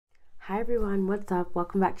Hi everyone, what's up?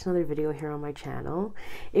 Welcome back to another video here on my channel.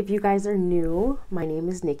 If you guys are new, my name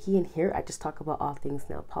is Nikki and here I just talk about all things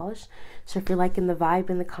nail polish. So if you're liking the vibe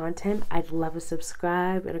and the content, I'd love a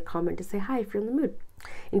subscribe and a comment to say hi if you're in the mood.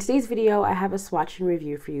 In today's video, I have a swatch and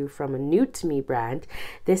review for you from a new to me brand.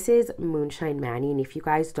 This is Moonshine Manny, and if you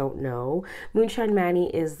guys don't know, Moonshine Manny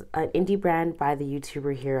is an indie brand by the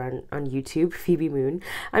YouTuber here on YouTube, Phoebe Moon.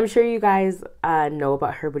 I'm sure you guys know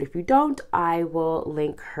about her, but if you don't, I will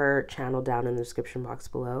link her channel down in the description box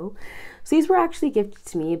below. So these were actually gifted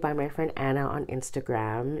to me by my friend Anna on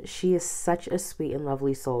Instagram. She is such a sweet and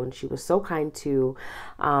lovely soul, and she was so kind to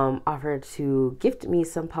offer to gift me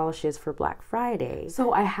some polishes for Black Friday.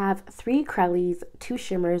 So I have 3 Crellies, 2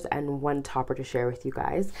 shimmers, and 1 topper to share with you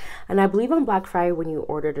guys. And I believe on Black Friday, when you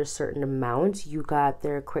ordered a certain amount, you got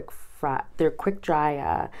their quick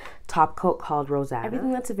dry top coat called Rosanna.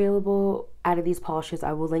 Everything that's available out of these polishes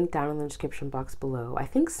I will link down in the description box below. I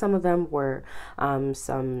think some of them were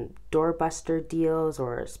some Doorbuster deals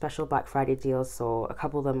or special Black Friday deals, so a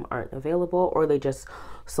couple of them aren't available or they just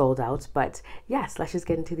sold out. But yes, let's just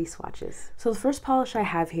get into these swatches. So the first polish I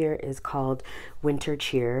have here is called Winter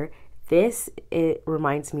Cheer. It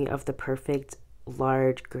reminds me of the perfect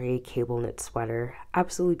large gray cable knit sweater.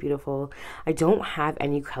 Absolutely beautiful. I don't have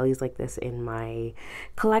any Crellies like this in my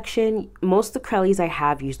collection. Most of the Crellies I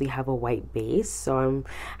have usually have a white base, so I'm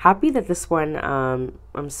happy that this one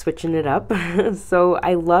I'm switching it up. So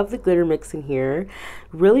I love the glitter mix in here.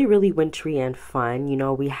 Really wintry and fun. You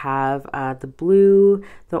know, we have the blue,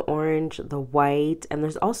 the orange, the white, and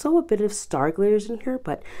there's also a bit of star glitters in here,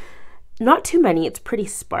 but not too many. It's pretty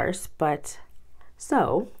sparse. But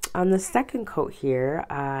so on the second coat here,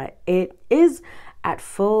 it is at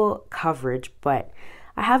full coverage, but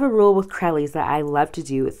I have a rule with Crellies that I love to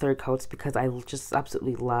do third coats because I just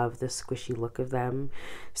absolutely love the squishy look of them.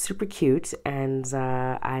 Super cute, and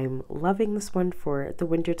I'm loving this one for the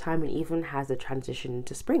winter time, and even has a transition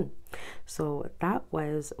into spring. So that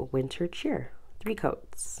was Winter Cheer, 3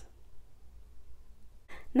 coats.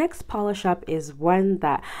 Next polish up is one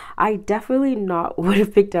that I definitely not would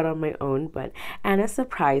have picked out on my own, but Anna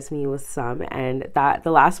surprised me with some, and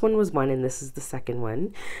the last one was one and this is the second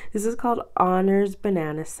one. This is called Honors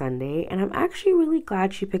Banana Sundae, and I'm actually really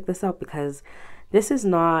glad she picked this up because this is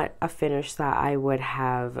not a finish that I would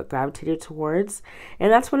have gravitated towards,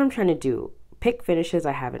 and that's what I'm trying to do. Pick finishes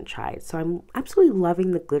I haven't tried. So I'm absolutely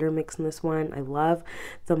loving the glitter mix in this one. I love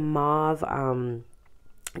the mauve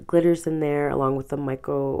glitters in there, along with the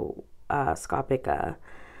microscopic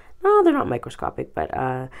no, they're not microscopic, but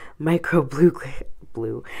micro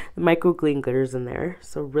the micro green glitters in there.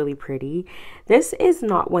 So really pretty. This is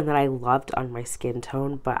not one that I loved on my skin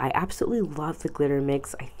tone, but I absolutely love the glitter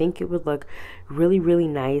mix. I think it would look really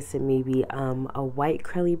nice in maybe a white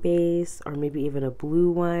Crelly base, or maybe even a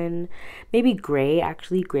blue one, maybe gray.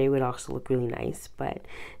 Actually, gray would also look really nice, but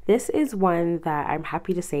this is one that I'm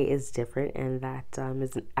happy to say is different and that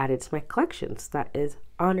is added to my collection. So that is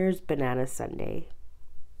Honors Banana Sundae.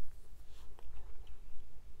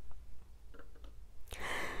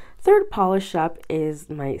 Third polish up is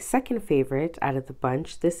my second favorite out of the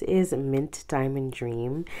bunch. This is Mint Diamond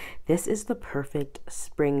Dream. This is the perfect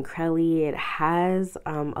spring Crelly. It has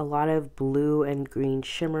a lot of blue and green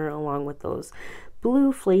shimmer along with those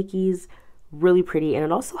blue flakies. Really pretty, and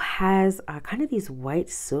it also has kind of these white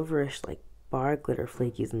silverish like bar glitter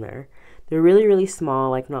flakies in there. They're really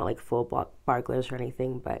small, like not like full bar glitters or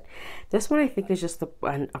anything, but this one I think is just a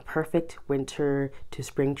perfect winter to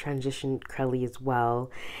spring transition Crelly as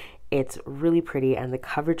well. It's really pretty, and the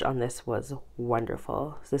coverage on this was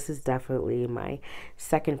wonderful. So this is definitely my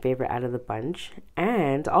second favorite out of the bunch.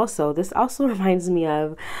 And also, this also reminds me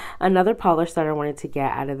of another polish that I wanted to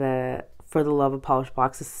get out of the For the Love of Polish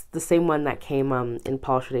box. It's the same one that came in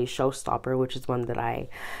Polish Today's Showstopper, which is one that I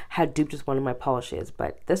had duped as one of my polishes,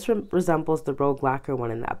 but this resembles the Rogue Lacquer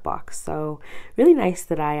one in that box. So really nice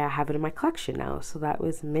that I have it in my collection now. So that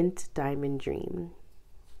was Mint Diamond Dream.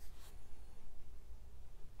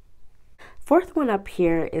 Fourth one up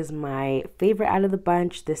here is my favorite out of the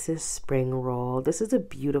bunch. This is Spring Roll. This is a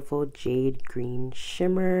beautiful jade green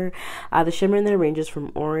shimmer. The shimmer in there ranges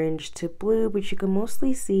from orange to blue, but you can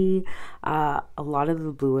mostly see a lot of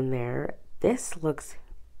the blue in there. This looks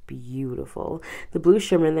beautiful. The blue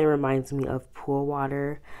shimmer in there reminds me of pool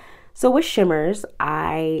water. So with shimmers,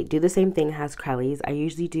 I do the same thing as Crellies. I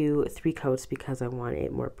usually do 3 coats because I want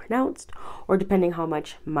it more pronounced, or depending how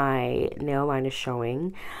much my nail line is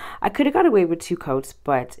showing. I could have got away with 2 coats,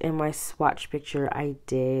 but in my swatch picture, I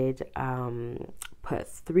did put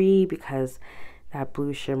 3 because that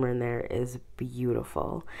blue shimmer in there is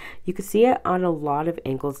beautiful. You can see it on a lot of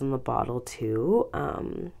angles in the bottle too.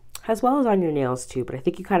 as well as on your nails too, but I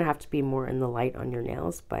think you kind of have to be more in the light on your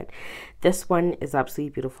nails. But this one is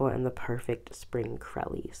absolutely beautiful and the perfect spring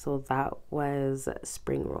crelly. So that was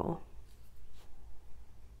Spring Roll.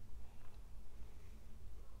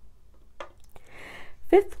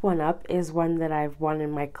 Fifth one up is one that I've wanted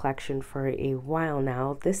in my collection for a while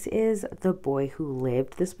now. This is The Boy Who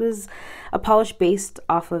Lived. This was a polish based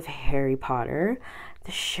off of Harry Potter.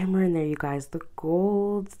 The shimmer in there, you guys, the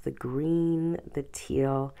gold, the green, the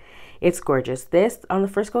teal. It's gorgeous. This, on the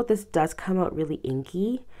first coat, this does come out really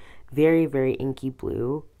inky. Very, very inky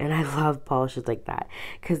blue. And I love polishes like that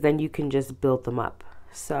because then you can just build them up.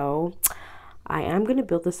 So I am going to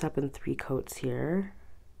build this up in 3 coats here.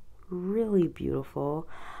 Really beautiful.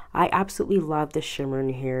 I absolutely love the shimmer in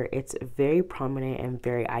here. It's very prominent and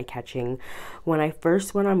very eye-catching. When I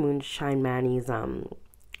first went on Moonshine Manny's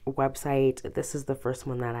website, this is the first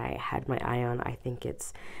one that I had my eye on. I think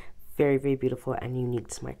it's very, very beautiful and unique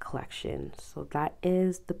to my collection. So that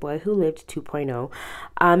is The Boy Who Lived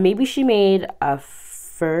 2.0. Maybe she made a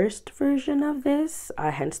first version of this,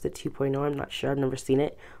 hence the 2.0. I'm not sure. I've never seen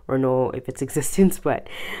it or know if its existence, but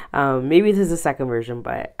maybe this is a second version,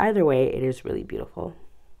 but either way, it is really beautiful.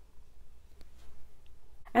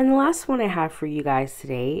 And the last one I have for you guys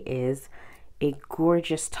today is a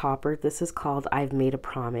gorgeous topper. This is called I've Made a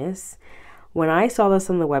Promise. When I saw this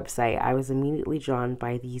on the website, I was immediately drawn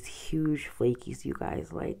by these huge flakies, you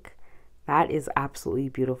guys. Like, that is absolutely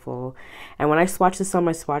beautiful. And when I swatched this on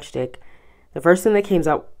my swatch stick, the first thing that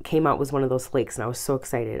came out was one of those flakes, and I was so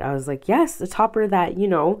excited. I was like, yes, the topper that, you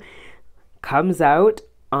know, comes out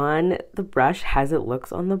on the brush as it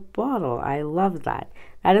looks on the bottle. I love that.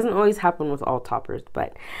 That doesn't always happen with all toppers,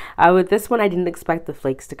 but with this one, I didn't expect the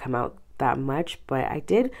flakes to come out that much, but I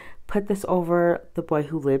did put this over The Boy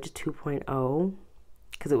Who Lived 2.0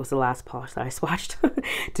 because it was the last polish that I swatched,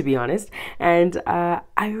 to be honest. And I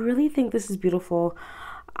really think this is beautiful.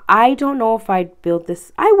 I don't know if I'd build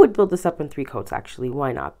this. I would build this up in 3 coats, actually.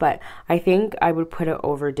 Why not? But I think I would put it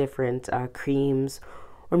over different creams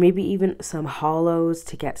or maybe even some hollows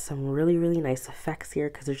to get some really, really nice effects here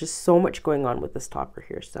because there's just so much going on with this topper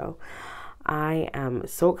here. So I am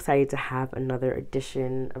so excited to have another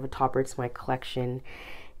addition of a topper to my collection.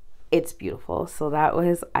 It's beautiful. So that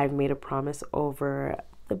was I've Made a Promise over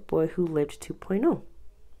The Boy Who Lived 2.0.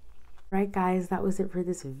 Right, guys, that was it for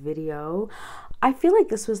this video. I feel like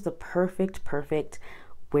this was the perfect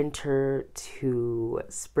winter to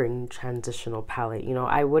spring transitional palette. You know,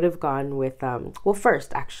 I would have gone with well,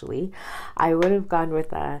 first actually I would have gone with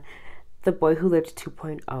The Boy Who Lived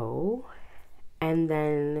 2.0 and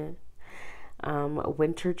then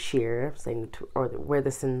Winter Cheer. I'm saying to wear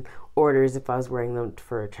this in orders if I was wearing them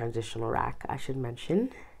for a transitional rack, I should mention.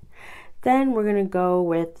 Then we're going to go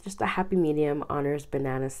with just a happy medium Honors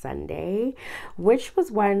Banana Sundae, which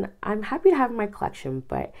was one I'm happy to have in my collection,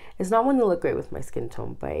 but it's not one that look great with my skin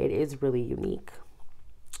tone, but it is really unique.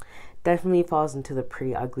 Definitely falls into the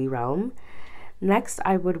pretty ugly realm. Next,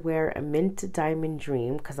 I would wear a Mint Diamond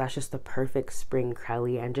Dream because that's just the perfect spring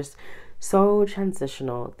crelly and just so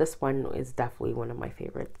transitional. This one is definitely one of my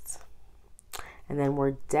favorites. And then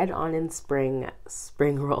we're dead on in spring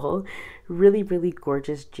roll. Really, really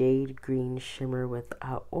gorgeous jade green shimmer with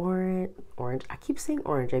orange. I keep saying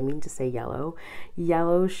orange, I mean to say yellow.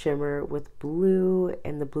 Yellow shimmer with blue,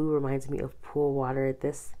 and the blue reminds me of pool water.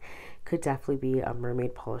 This could definitely be a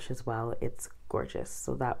mermaid polish as well. It's gorgeous.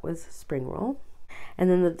 So that was spring roll. And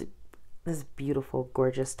then this beautiful,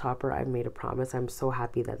 gorgeous topper, I've Made a Promise. I'm so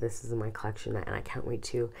happy that this is in my collection, and I can't wait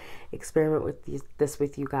to experiment with this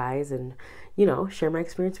with you guys and, you know, share my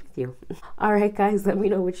experience with you. All right, guys, let me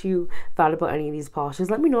know what you thought about any of these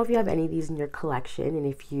polishes. Let me know if you have any of these in your collection and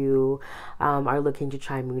if you are looking to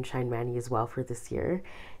try Moonshine Manny as well for this year.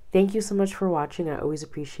 Thank you so much for watching. I always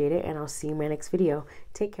appreciate it, and I'll see you in my next video.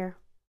 Take care.